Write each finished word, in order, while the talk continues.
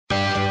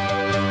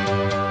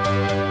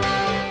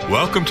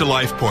Welcome to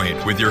Life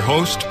Point with your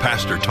host,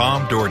 Pastor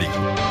Tom Dougherty.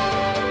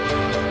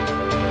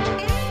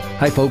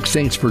 Hi, folks.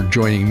 Thanks for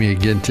joining me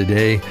again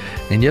today.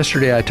 And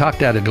yesterday I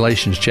talked out of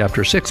Galatians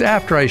chapter 6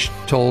 after I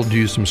told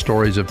you some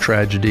stories of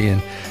tragedy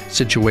and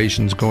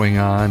situations going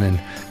on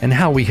and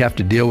how we have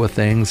to deal with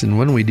things. And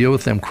when we deal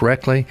with them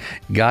correctly,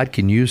 God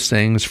can use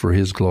things for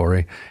His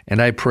glory.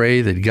 And I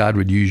pray that God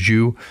would use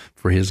you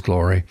for His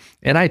glory.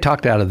 And I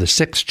talked out of the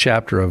 6th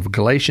chapter of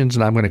Galatians,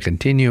 and I'm going to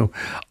continue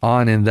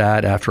on in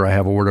that after I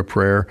have a word of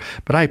prayer.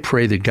 But I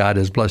pray that God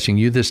is blessing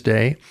you this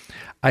day.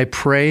 I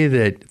pray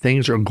that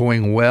things are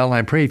going well.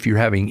 I pray if you're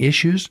having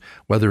issues,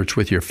 whether it's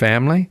with your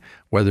family,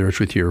 whether it's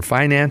with your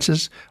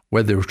finances,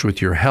 whether it's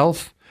with your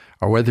health,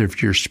 or whether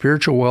it's your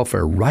spiritual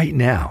welfare right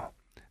now,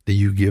 that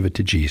you give it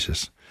to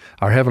Jesus.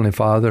 Our Heavenly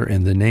Father,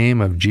 in the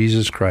name of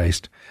Jesus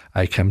Christ,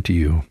 I come to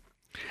you,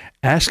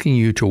 asking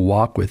you to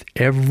walk with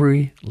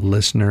every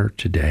listener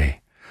today.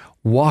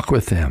 Walk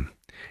with them.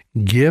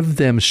 Give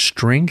them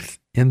strength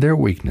in their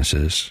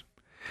weaknesses.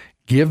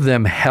 Give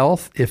them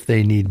health if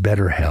they need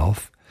better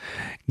health.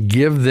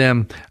 Give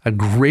them a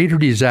greater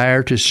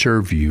desire to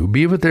serve you.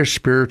 Be with their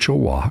spiritual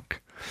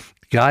walk.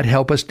 God,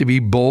 help us to be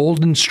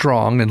bold and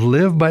strong and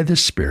live by the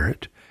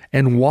Spirit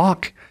and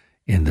walk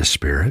in the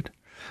Spirit.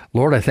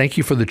 Lord, I thank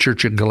you for the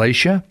church of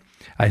Galatia.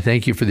 I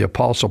thank you for the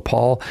Apostle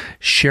Paul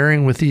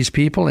sharing with these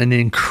people and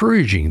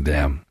encouraging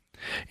them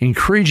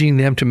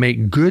to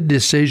make good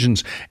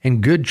decisions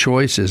and good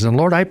choices. And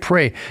Lord, I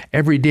pray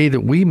every day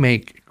that we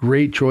make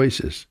great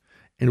choices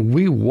and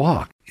we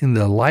walk in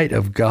the light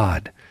of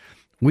God.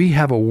 We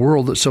have a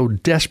world that so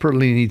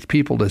desperately needs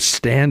people to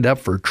stand up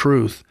for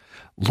truth.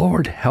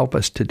 Lord, help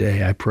us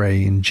today, I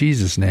pray, in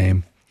Jesus'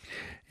 name.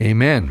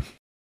 Amen.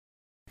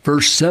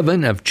 Verse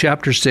 7 of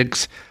chapter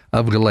 6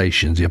 of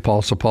Galatians, the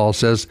Apostle Paul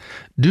says,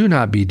 "Do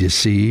not be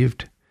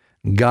deceived.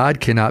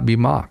 God cannot be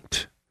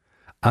mocked.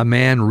 A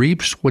man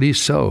reaps what he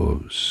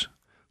sows.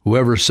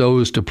 Whoever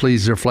sows to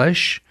please their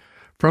flesh,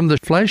 from the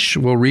flesh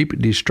will reap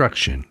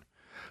destruction.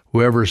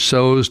 Whoever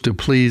sows to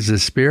please the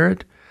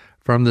Spirit,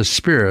 from the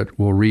Spirit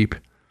will reap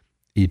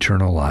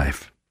eternal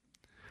life."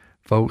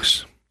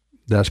 Folks,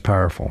 that's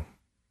powerful.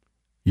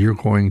 You're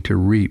going to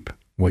reap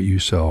what you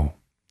sow.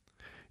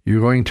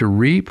 You're going to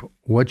reap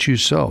what you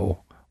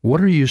sow.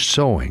 What are you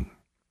sowing?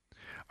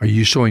 Are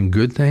you sowing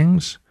good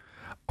things?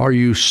 Are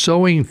you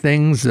sowing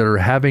things that are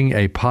having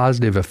a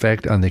positive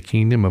effect on the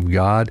kingdom of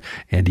God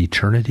and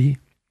eternity?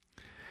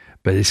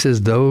 But it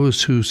says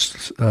those who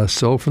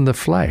sow from the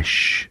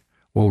flesh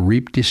will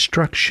reap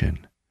destruction.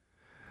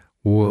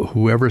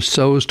 Whoever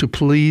sows to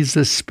please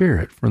the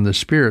Spirit, from the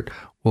Spirit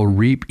will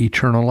reap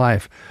eternal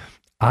life.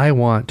 I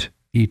want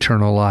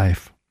eternal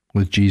life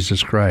with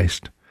Jesus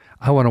Christ.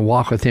 I want to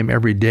walk with Him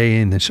every day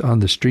on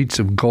the streets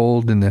of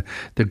gold in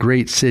the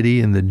great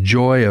city, and the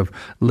joy of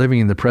living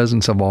in the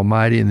presence of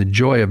Almighty, and the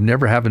joy of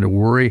never having to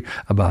worry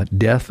about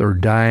death or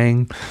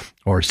dying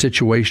or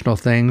situational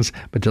things,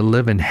 but to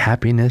live in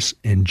happiness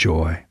and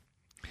joy.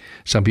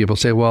 Some people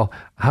say, well,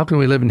 how can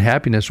we live in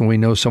happiness when we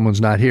know someone's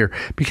not here?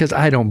 Because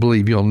I don't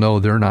believe you'll know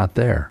they're not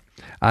there.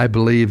 I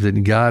believe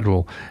that God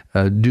will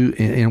do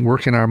and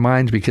work in our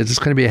minds, because it's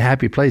going to be a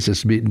happy place.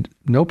 It's be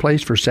no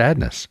place for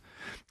sadness.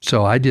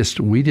 So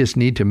we just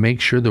need to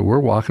make sure that we're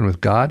walking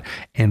with God,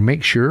 and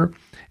make sure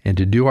and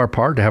to do our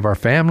part to have our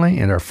family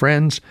and our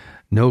friends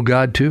know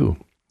God too.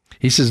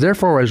 He says,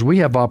 therefore, as we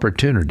have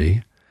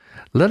opportunity,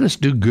 let us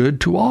do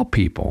good to all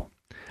people,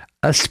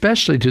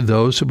 especially to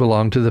those who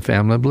belong to the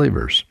family of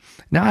believers.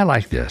 Now, I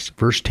like this.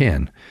 Verse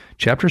 10,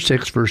 chapter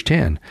 6, verse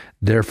 10.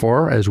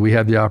 Therefore, as we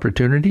have the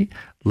opportunity,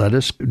 let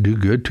us do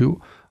good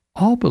to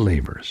all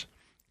believers.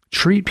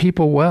 Treat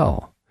people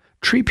well.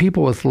 Treat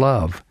people with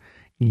love.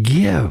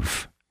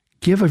 Give.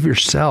 Give of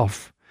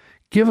yourself.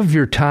 Give of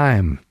your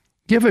time.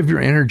 Give of your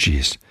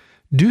energies.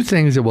 Do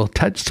things that will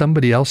touch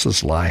somebody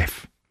else's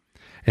life.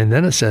 And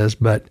then it says,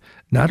 but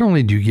not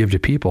only do you give to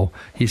people,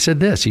 he said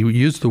this. He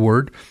used the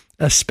word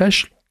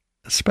especially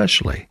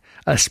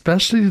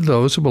to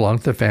those who belong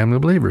to the family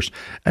of believers.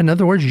 In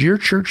other words, your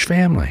church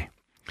family.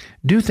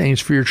 Do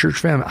things for your church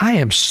family. I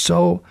am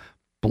so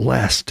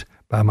blessed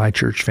by my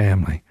church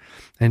family.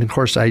 And of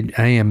course, I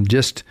am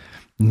just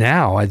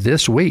now,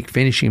 this week,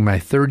 finishing my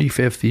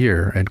 35th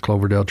year at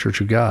Cloverdale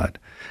Church of God.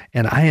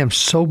 And I am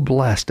so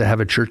blessed to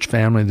have a church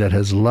family that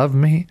has loved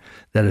me,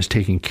 that has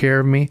taken care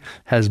of me,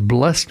 has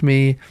blessed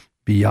me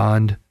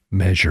beyond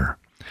measure.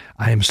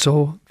 I am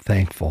so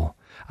thankful.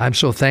 I'm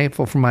so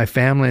thankful for my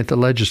family at the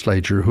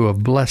legislature who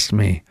have blessed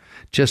me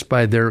just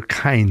by their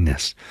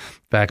kindness.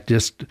 In fact,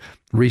 just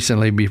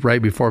recently,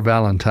 right before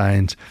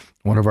Valentine's,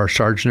 one of our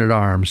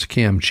sergeant-at-arms,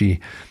 Kim, she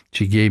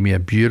gave me a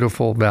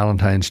beautiful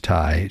Valentine's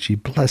tie. She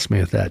blessed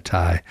me with that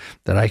tie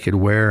that I could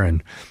wear,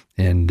 and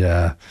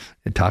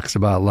it talks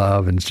about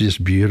love, and it's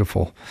just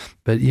beautiful.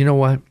 But you know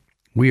what?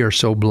 We are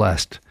so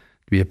blessed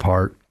to be a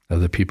part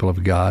of the people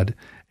of God,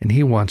 and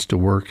He wants to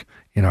work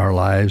in our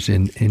lives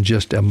in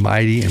just a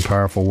mighty and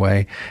powerful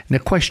way. And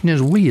the question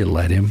is, will you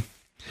let Him?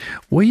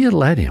 Will you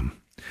let Him?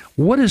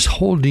 What is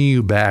holding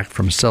you back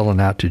from selling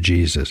out to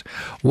Jesus?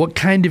 What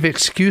kind of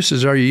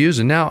excuses are you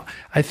using? Now,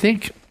 I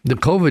think the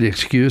COVID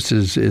excuse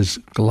is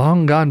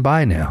long gone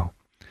by now.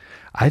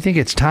 I think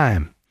it's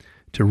time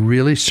to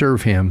really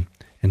serve him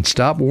and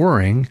stop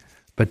worrying,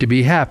 but to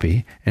be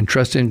happy and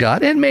trust in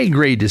God and make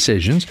great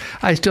decisions.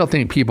 I still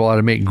think people ought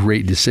to make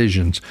great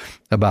decisions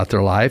about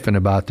their life and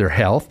about their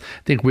health.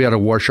 I think we ought to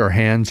wash our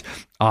hands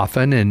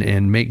often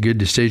and make good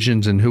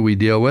decisions in who we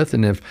deal with.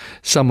 And if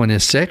someone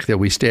is sick, that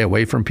we stay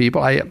away from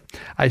people.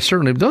 I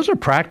certainly, those are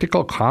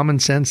practical, common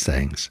sense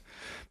things.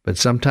 But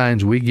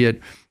sometimes we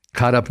get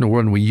caught up in the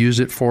world and we use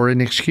it for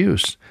an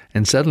excuse.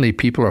 And suddenly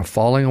people are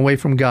falling away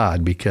from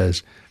God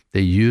because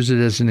they use it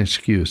as an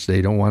excuse.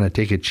 They don't want to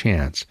take a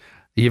chance.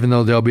 Even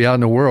though they'll be out in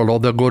the world, or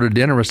they'll go to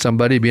dinner with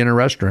somebody, be in a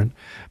restaurant,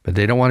 but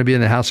they don't want to be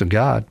in the house of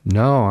God.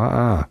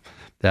 No,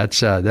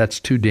 that's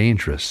too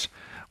dangerous.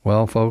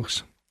 Well,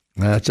 folks,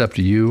 that's up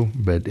to you,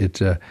 but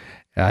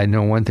I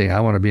know one thing. I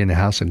want to be in the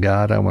house of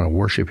God. I want to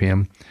worship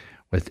him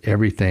with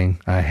everything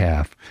I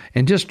have.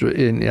 And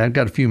I've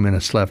got a few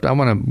minutes left. I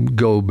want to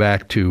go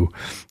back to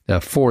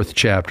the 4th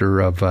chapter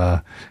of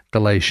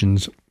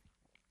Galatians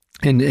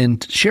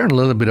and sharing a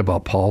little bit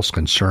about Paul's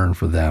concern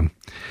for them.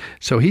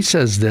 So he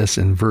says this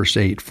in verse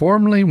 8,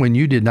 "Formerly, when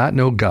you did not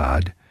know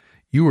God,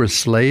 you were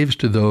slaves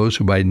to those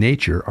who by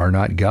nature are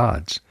not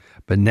gods.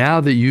 But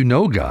now that you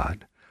know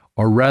God,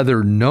 or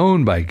rather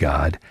known by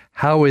God,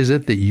 how is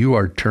it that you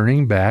are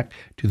turning back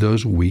to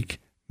those weak,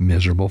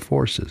 miserable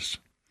forces?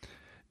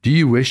 Do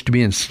you wish to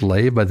be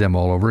enslaved by them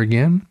all over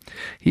again?"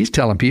 He's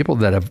telling people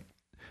that have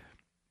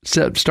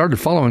started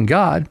following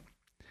God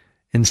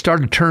and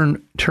started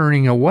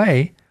turning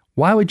away.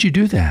 Why would you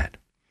do that?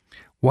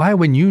 Why,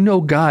 when you know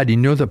God, you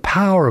know the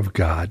power of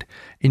God,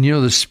 and you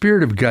know the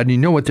Spirit of God, and you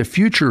know what the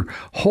future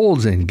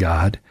holds in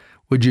God,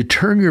 would you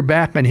turn your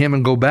back on him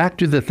and go back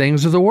to the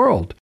things of the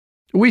world?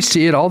 We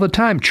see it all the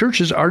time.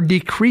 Churches are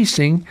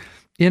decreasing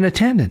in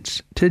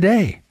attendance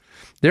today.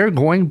 They're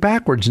going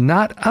backwards,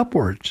 not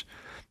upwards.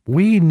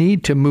 We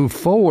need to move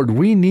forward.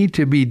 We need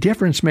to be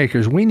difference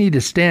makers. We need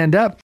to stand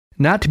up,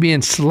 not to be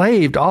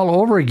enslaved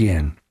all over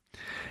again.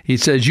 He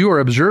says, "You are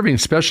observing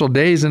special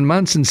days and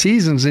months and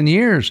seasons and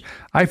years.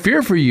 I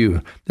fear for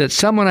you that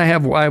someone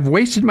I've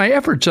wasted my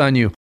efforts on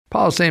you."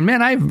 Paul's saying,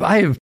 man,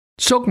 I've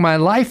soaked my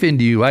life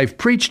into you. I've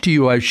preached to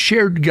you. I've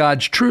shared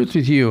God's truth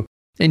with you.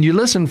 And you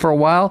listen for a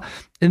while,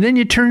 and then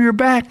you turn your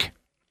back.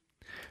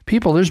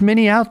 People, there's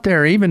many out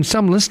there, even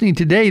some listening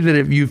today, that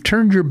if you've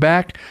turned your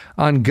back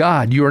on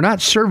God, you are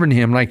not serving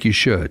him like you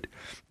should.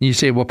 And you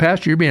say, well,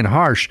 Pastor, you're being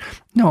harsh.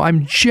 No,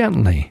 I'm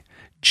gently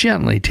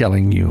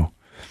telling you,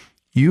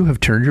 you have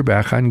turned your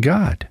back on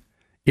God.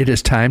 It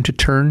is time to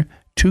turn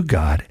to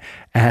God.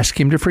 Ask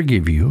him to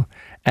forgive you.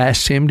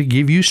 Ask him to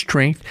give you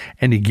strength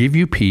and to give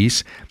you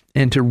peace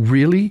and to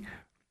really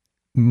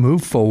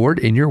move forward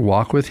in your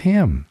walk with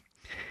him.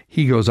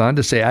 He goes on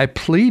to say, I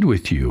plead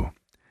with you.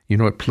 You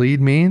know what plead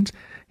means?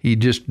 You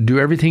just do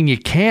everything you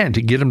can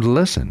to get him to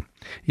listen.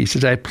 He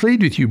says, I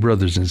plead with you,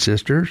 brothers and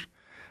sisters,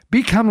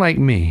 become like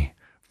me,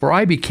 for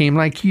I became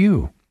like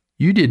you.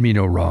 You did me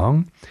no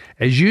wrong.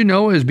 As you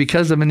know, it is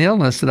because of an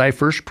illness that I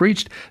first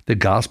preached the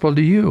gospel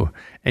to you.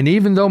 And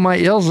even though my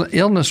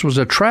illness was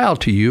a trial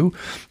to you,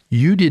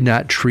 you did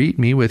not treat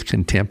me with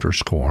contempt or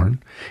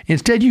scorn.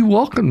 Instead, you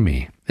welcomed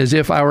me as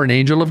if I were an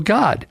angel of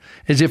God,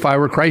 as if I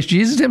were Christ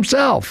Jesus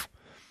himself.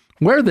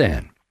 Where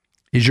then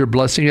is your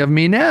blessing of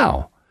me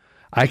now?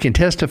 I can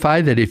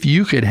testify that if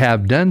you could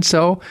have done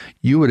so,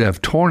 you would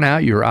have torn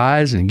out your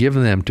eyes and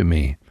given them to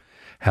me.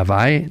 Have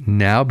I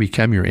now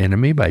become your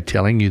enemy by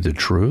telling you the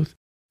truth?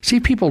 See,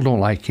 people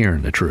don't like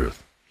hearing the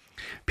truth.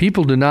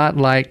 People do not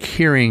like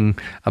hearing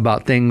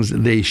about things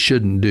they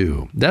shouldn't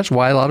do. That's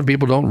why a lot of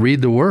people don't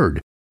read the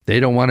Word.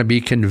 They don't want to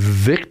be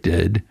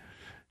convicted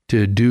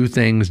to do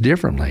things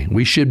differently.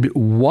 We should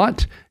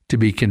want to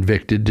be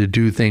convicted to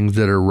do things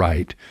that are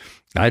right.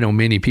 I know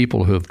many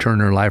people who have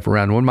turned their life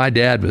around. When my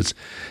dad was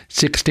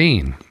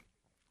 16,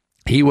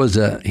 he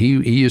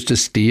used to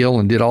steal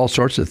and did all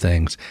sorts of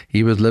things.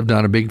 He lived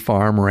on a big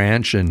farm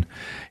ranch in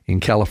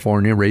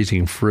California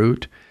raising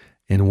fruit.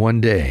 And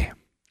one day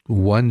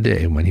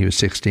when he was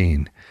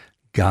 16,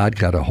 God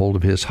got a hold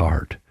of his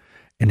heart.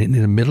 And in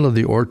the middle of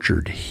the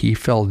orchard, he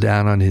fell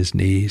down on his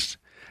knees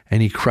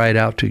and he cried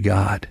out to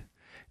God.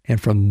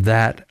 And from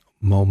that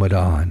moment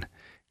on,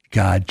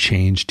 God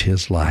changed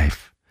his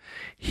life.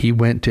 He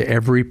went to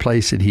every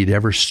place that he'd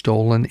ever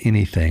stolen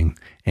anything,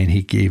 and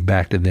he gave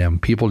back to them.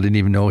 People didn't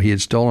even know he had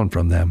stolen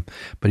from them.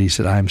 But he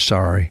said, I'm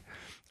sorry.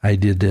 I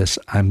did this.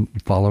 I'm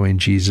following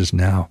Jesus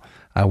now.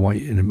 I want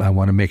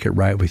to make it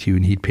right with you.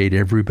 And he paid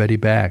everybody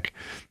back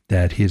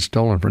that he had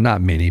stolen from.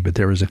 Not many, but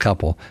there was a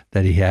couple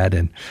that he had.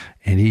 And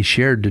he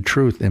shared the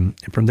truth. And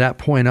from that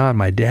point on,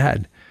 my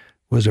dad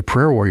was a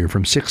prayer warrior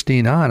from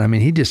 16 on. I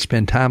mean, he just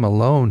spent time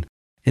alone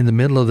in the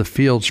middle of the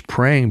fields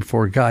praying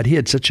before God. He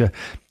had such an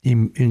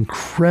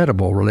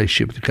incredible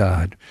relationship with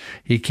God.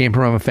 He came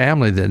from a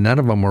family that none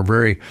of them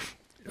were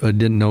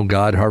didn't know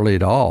God hardly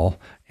at all.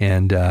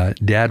 And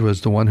Dad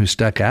was the one who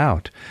stuck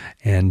out.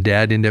 And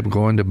Dad ended up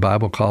going to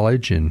Bible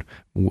college and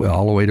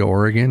all the way to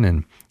Oregon.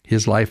 And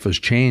his life was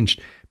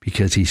changed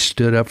because he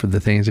stood up for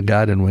the things of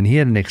God. And when he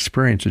had an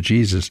experience with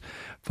Jesus,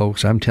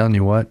 folks, I'm telling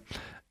you what,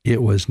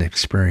 it was an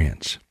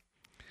experience.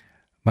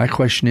 My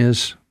question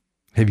is,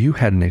 have you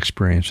had an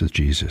experience with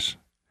Jesus?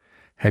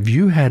 Have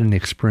you had an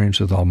experience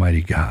with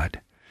Almighty God?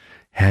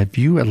 Have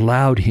you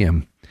allowed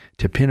him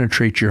to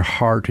penetrate your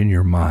heart and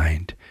your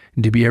mind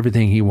and to be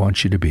everything he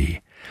wants you to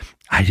be?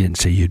 I didn't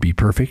say you'd be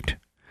perfect.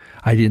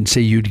 I didn't say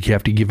you'd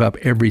have to give up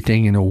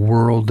everything in a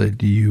world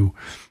that you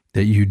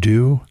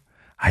do.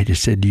 I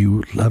just said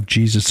you love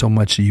Jesus so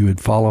much that you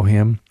would follow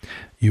him,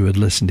 you would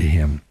listen to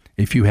him.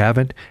 If you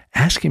haven't,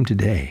 ask him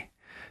today.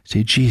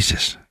 Say,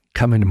 Jesus,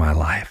 come into my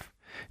life.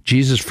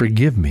 Jesus,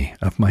 forgive me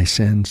of my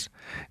sins.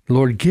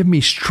 Lord, give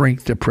me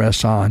strength to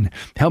press on.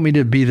 Help me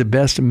to be the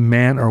best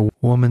man or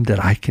woman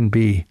that I can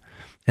be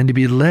and to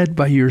be led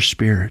by your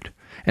Spirit.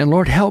 And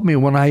Lord, help me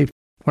when I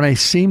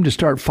seem to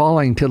start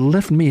falling, to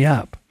lift me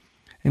up.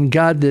 And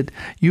God, that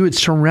you would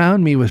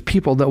surround me with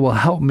people that will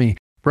help me,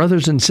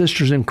 brothers and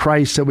sisters in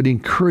Christ that would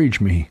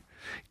encourage me.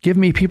 Give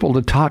me people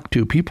to talk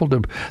to, people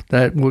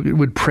that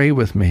would pray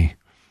with me.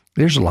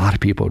 There's a lot of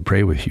people who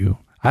pray with you.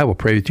 I will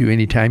pray with you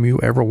anytime you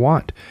ever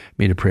want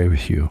me to pray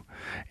with you.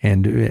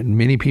 And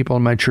many people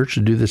in my church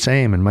do the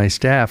same, and my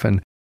staff.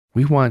 And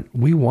we want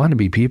to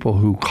be people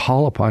who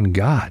call upon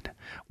God.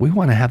 We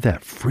want to have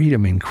that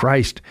freedom in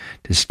Christ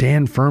to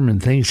stand firm in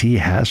things he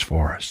has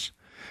for us.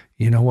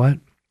 You know what?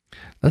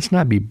 Let's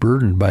not be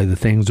burdened by the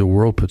things the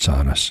world puts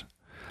on us.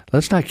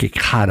 Let's not get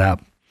caught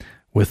up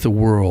with the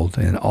world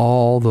and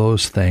all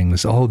those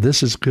things. Oh,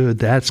 this is good.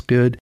 That's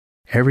good.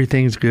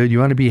 Everything's good. You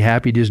want to be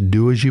happy, just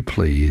do as you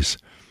please.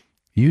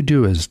 You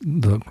do as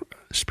the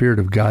Spirit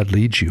of God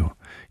leads you.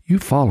 You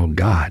follow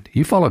God.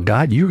 You follow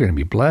God, you're going to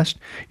be blessed.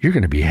 You're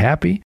going to be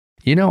happy.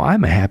 You know,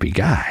 I'm a happy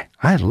guy.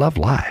 I love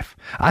life.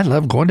 I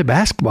love going to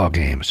basketball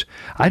games.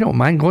 I don't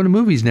mind going to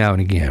movies now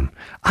and again.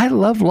 I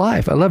love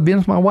life. I love being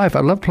with my wife.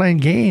 I love playing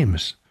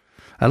games.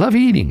 I love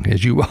eating,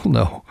 as you well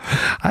know.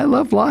 I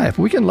love life.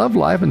 We can love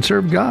life and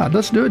serve God.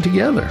 Let's do it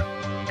together.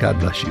 God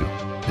bless you.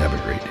 Have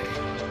a great day.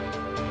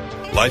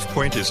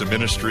 LifePoint is a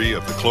ministry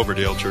of the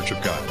Cloverdale Church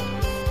of God.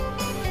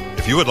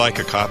 If you would like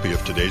a copy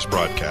of today's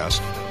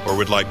broadcast or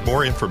would like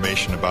more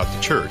information about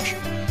the church,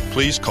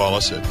 please call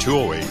us at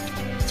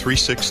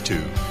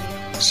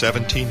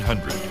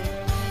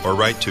 208-362-1700 or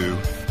write to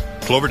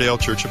Cloverdale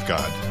Church of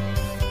God,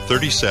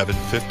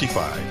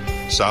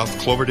 3755 South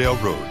Cloverdale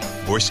Road,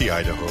 Boise,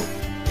 Idaho,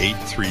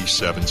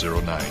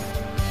 83709.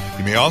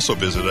 You may also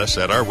visit us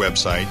at our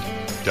website,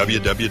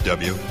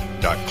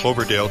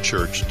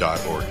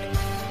 www.cloverdalechurch.org.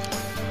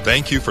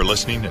 Thank you for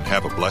listening and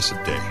have a blessed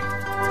day.